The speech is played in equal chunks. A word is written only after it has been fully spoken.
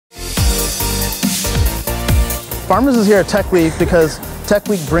Farmers is here at Tech Week because Tech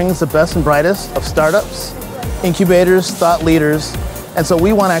Week brings the best and brightest of startups, incubators, thought leaders, and so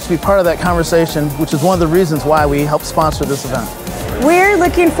we want to actually be part of that conversation, which is one of the reasons why we help sponsor this event. We're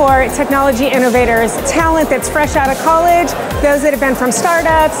looking for technology innovators, talent that's fresh out of college, those that have been from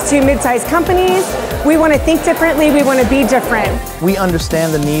startups to mid-sized companies. We want to think differently, we want to be different. We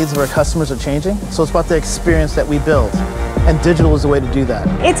understand the needs of our customers are changing, so it's about the experience that we build. And digital is the way to do that.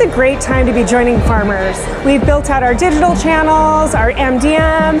 It's a great time to be joining Farmers. We've built out our digital channels, our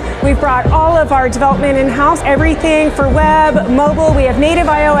MDM. We've brought all of our development in-house, everything for web, mobile. We have native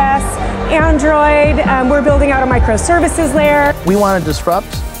iOS, Android. We're building out a microservices layer. We want to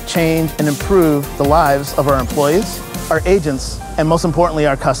disrupt, change, and improve the lives of our employees, our agents, and most importantly,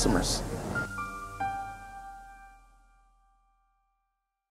 our customers.